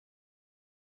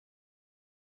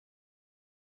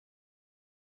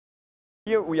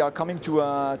Here we are coming to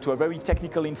a very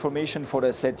technical information for the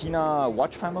Certina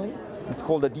watch family. It's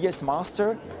called the DS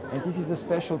Master, and this is a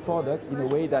special product in a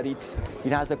way that it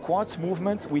has a quartz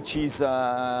movement which is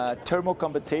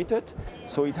thermocompensated,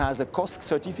 so it has a COSC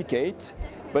certificate,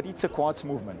 but it's a quartz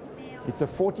movement. It's a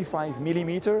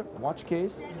 45mm watch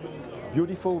case,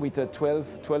 beautiful with a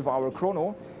 12-hour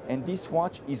chrono, and this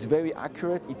watch is very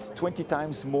accurate. It's 20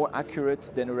 times more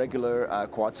accurate than a regular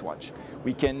quartz watch.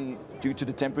 We can, due to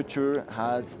the temperature,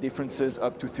 has differences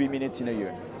up to 3 minutes in a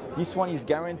year. This one is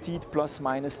guaranteed plus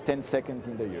minus 10 seconds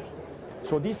in the year.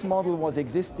 So this model was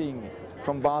existing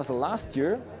from Basel last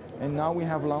year, and now we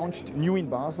have launched new in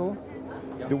Basel,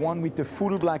 the one with the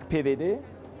full black PVD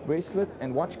bracelet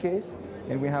and watch case,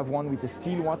 and we have one with the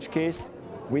steel watch case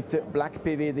with the black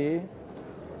PVD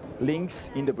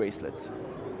links in the bracelet.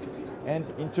 And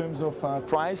in terms of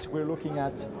price, we're looking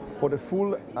at, for the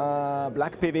full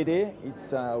black PVD,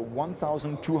 it's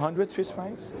 1,200 Swiss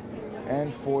francs.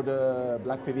 And for the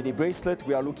black PVD bracelet,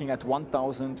 we are looking at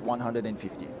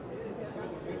 1,150.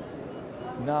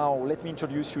 Now, let me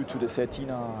introduce you to the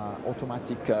Certina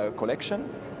automatic collection.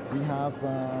 We have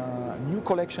a new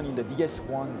collection in the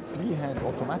DS1 freehand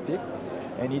automatic,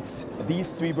 and it's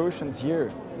these three versions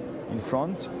here in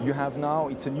front. You have now,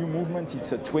 it's a new movement,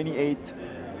 it's a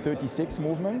 28-36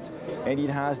 movement, and it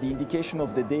has the indication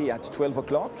of the day at 12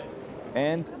 o'clock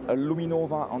and a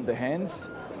luminova on the hands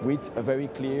with a very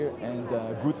clear and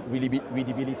good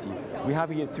readability. We have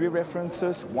here three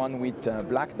references, one with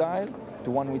black dial,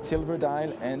 the one with silver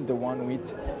dial, and the one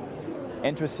with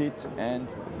anthracite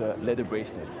and the leather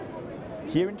bracelet.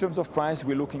 Here in terms of price,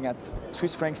 we're looking at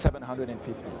Swiss francs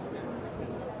 750.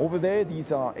 Over there,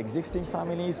 these are existing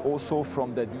families, also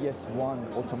from the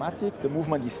DS1 automatic. The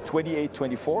movement is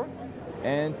 28-24,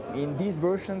 and in these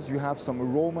versions you have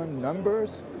some Roman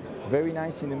numbers, very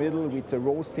nice in the middle with the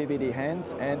rose PVD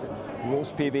hands and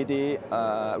rose PVD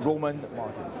Roman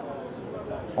markings.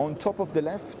 On top of the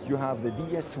left, you have the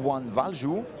DS1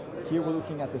 Valjoux. Here we're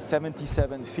looking at the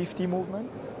 7750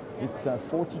 movement. It's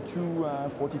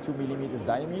 42 millimeters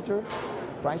diameter.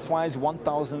 Price-wise,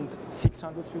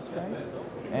 1,600 Swiss francs,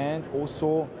 and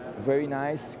also very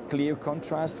nice clear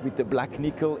contrast with the black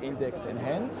nickel index and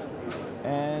hands.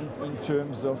 And in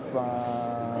terms of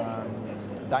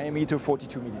diameter,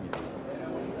 42 millimeters.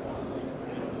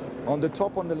 On the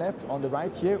top, on the left, on the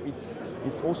right here, it's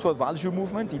also a Valjoux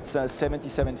movement. It's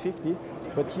 7750,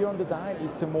 but here on the dial,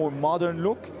 it's a more modern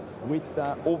look with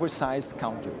oversized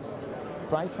counters.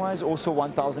 Price-wise, also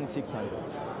 1,600.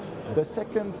 The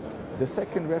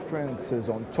second reference is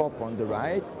on top on the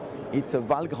right. It's a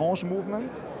Valgrange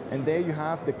movement, and there you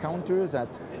have the counters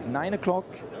at 9 o'clock,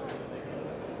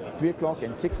 3 o'clock,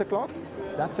 and 6 o'clock.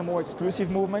 That's a more exclusive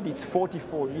movement. It's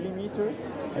 44 millimeters,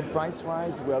 and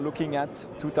price-wise, we are looking at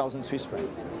 2,000 Swiss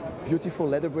francs. Beautiful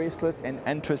leather bracelet and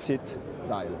anthracite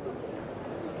dial.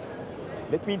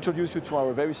 Let me introduce you to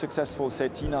our very successful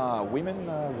Certina women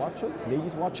watches,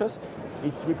 ladies watches.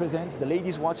 The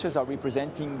ladies watches are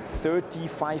representing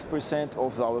 35%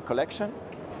 of our collection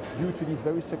due to this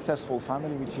very successful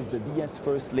family, which is the DS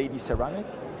First Lady Ceramic.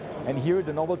 And here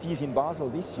the novelties in Basel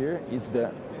this year is the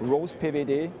rose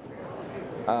PVD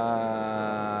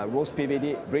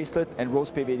bracelet and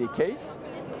rose PVD case.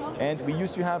 And we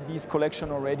used to have this collection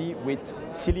already with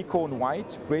silicone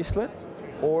white bracelet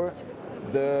or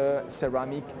the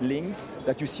ceramic links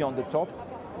that you see on the top.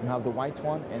 You have the white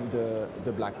one and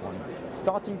the black one.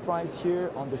 Starting price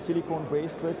here on the silicone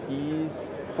bracelet is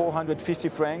 450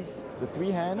 francs, the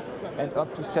three-hand, and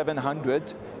up to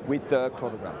 700 with the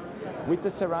chronograph. With the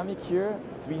ceramic here,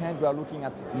 three-hand, we are looking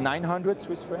at 900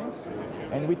 Swiss francs,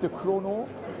 and with the chrono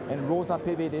and rosa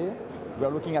PVD, we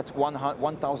are looking at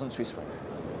 1,000 Swiss francs.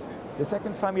 The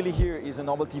second family here is a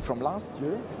novelty from last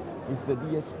year. It's the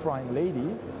DS Prime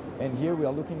Lady, and here we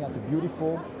are looking at a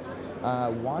beautiful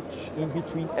watch in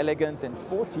between elegant and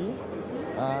sporty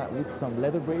with some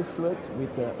leather bracelet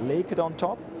with a lacquered on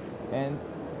top, and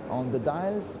on the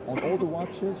dials on all the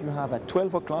watches you have at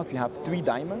 12 o'clock you have 3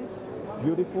 diamonds,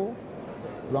 beautiful.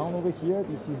 Round over here,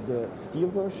 this is the steel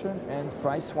version, and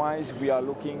price wise we are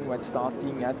looking at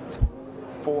starting at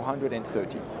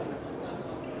 430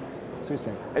 Swiss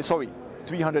francs. Sorry,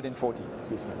 340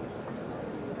 Swiss francs.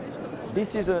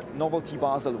 This is a novelty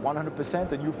Basel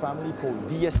 100%, a new family called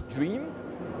DS Dream.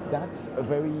 That's a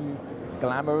very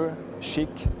glamour, chic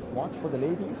watch for the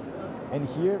ladies. And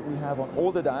here we have on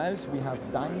all the dials, we have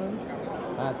diamonds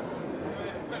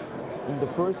in the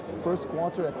first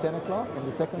quarter at 10 o'clock, and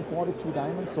the second quarter 2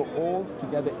 diamonds, so all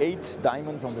together 8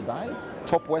 diamonds on the dial,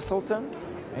 top Wesselton.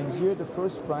 And here the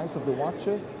first price of the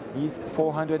watches is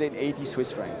 480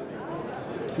 Swiss francs.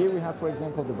 Here we have, for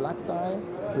example, the black dial,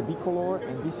 the bicolor,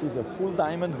 and this is a full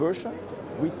diamond version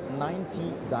with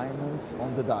 90 diamonds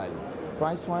on the dial.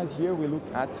 Price-wise, here we look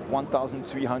at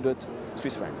 1,300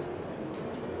 Swiss francs.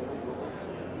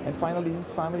 And finally, this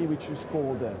family, which is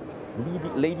called the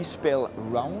Lady Spell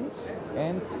Round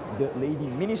and the Lady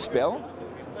Mini Spell.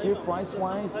 Here,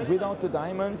 price-wise, without the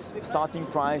diamonds, starting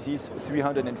price is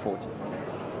 340.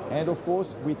 And of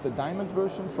course, with the diamond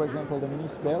version, for example, the Mini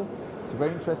Spell, it's a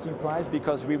very interesting price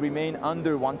because we remain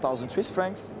under 1,000 Swiss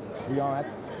francs. We are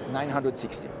at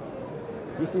 960.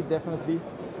 This is definitely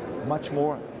much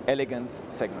more elegant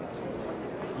segment.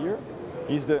 Here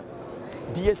is the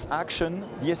DS Action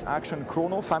DS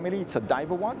Chrono family. It's a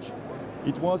diver watch.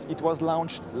 It was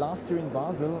launched last year in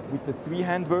Basel with the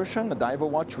 3-hand version, a diver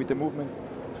watch with the movement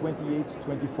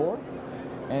 28-24.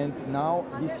 And now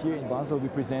this year in Basel we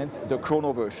present the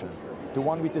Chrono version, the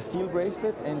one with the steel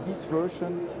bracelet, and this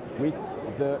version with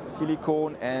the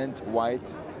silicone and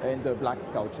white and the black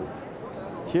caoutchouc.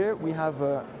 Here we have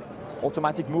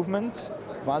automatic movement,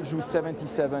 Valjoux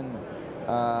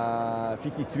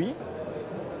 7753,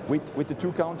 with the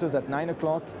 2 counters at 9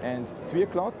 o'clock and 3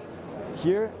 o'clock.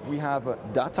 Here we have a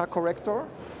data corrector,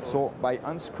 so by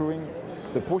unscrewing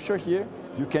the pusher here,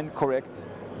 you can correct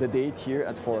the date here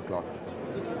at 4 o'clock.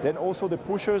 Then also the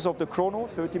pushers of the chrono,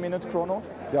 30-minute chrono,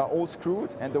 they are all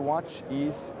screwed, and the watch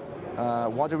is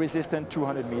water resistant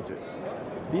 200 meters.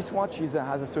 This watch has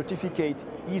a certificate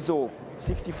ISO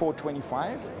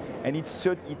 6425, and it's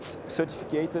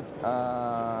certificated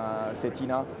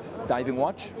Certina diving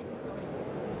watch.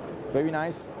 Very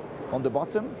nice on the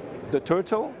bottom. The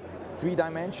turtle,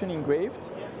 3-dimension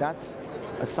engraved, that's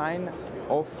a sign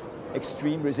of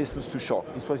extreme resistance to shock.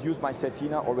 This was used by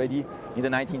Certina already in the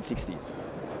 1960s.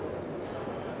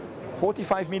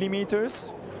 45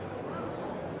 millimeters,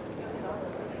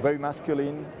 very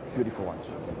masculine, beautiful watch.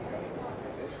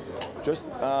 Just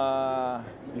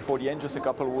before the end, just a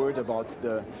couple of words about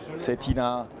the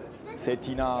Certina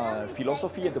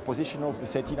philosophy and the position of the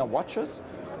Certina watches.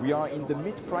 We are in the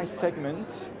mid-price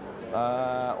segment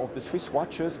of the Swiss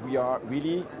watches. We are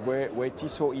really where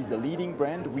Tissot is the leading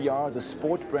brand. We are the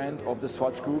sport brand of the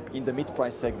Swatch Group in the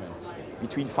mid-price segment,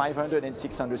 between 500 and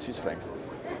 600 Swiss francs.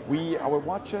 Our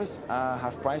watches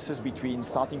have prices between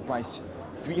starting price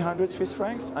 300 Swiss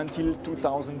francs until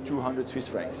 2,200 Swiss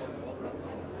francs.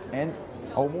 And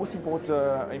our most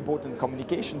important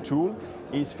communication tool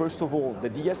is, first of all, the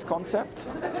DS concept.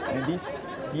 And this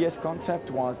DS concept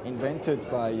was invented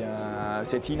by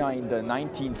Certina in the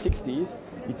 1960s.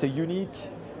 It's a unique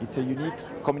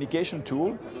communication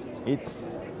tool. It's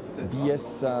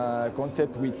DS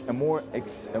concept with a more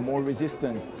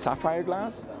resistant sapphire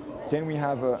glass. Then we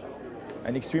have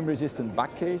an extreme resistant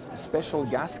back case, special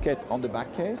gasket on the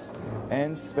back case,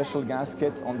 and special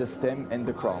gaskets on the stem and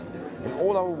the crown. And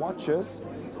all our watches,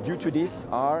 due to this,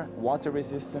 are water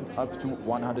resistant up to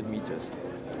 100 meters.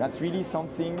 That's really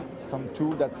something, some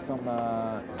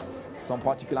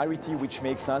particularity which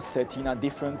makes us Certina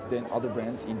different than other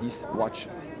brands in this watch,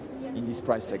 in this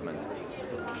price segment.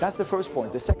 That's the first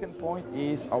point. The second point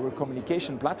is our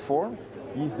communication platform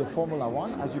is the Formula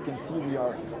One. As you can see, we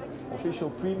are official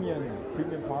premium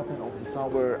partner of the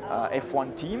Sauber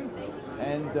F1 team.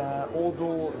 And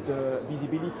although the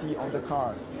visibility on the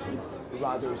car is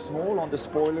rather small on the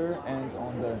spoiler and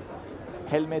on the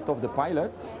helmet of the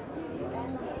pilot,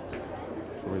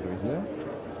 here.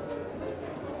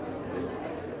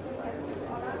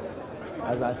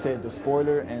 As I said, the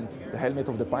spoiler and the helmet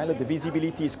of the pilot, the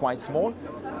visibility is quite small.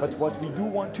 But what we do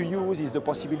want to use is the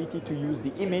possibility to use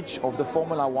the image of the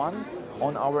Formula One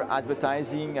on our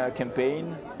advertising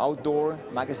campaign, outdoor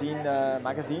magazines.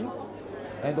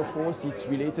 And of course, it's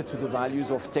related to the values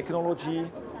of technology,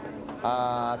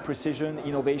 precision,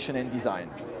 innovation, and design.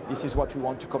 This is what we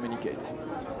want to communicate.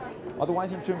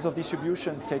 Otherwise, in terms of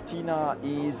distribution, Certina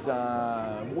is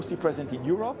mostly present in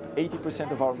Europe.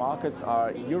 80% of our markets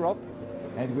are in Europe.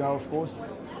 And we are, of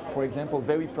course, for example,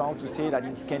 very proud to say that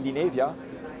in Scandinavia,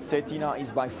 Certina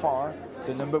is by far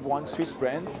the #1 Swiss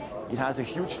brand. It has a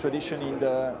huge tradition in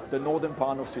the northern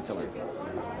part of Switzerland.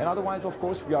 And otherwise, of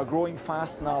course, we are growing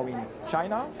fast now in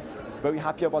China. Very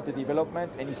happy about the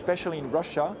development, and especially in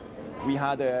Russia. We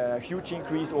had a huge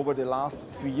increase over the last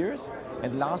 3 years,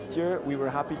 and last year we were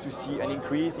happy to see an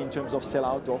increase in terms of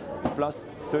sell-out of plus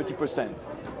 30%.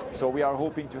 So we are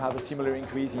hoping to have a similar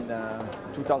increase in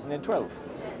 2012,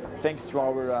 thanks to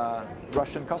our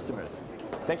Russian customers.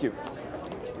 Thank you.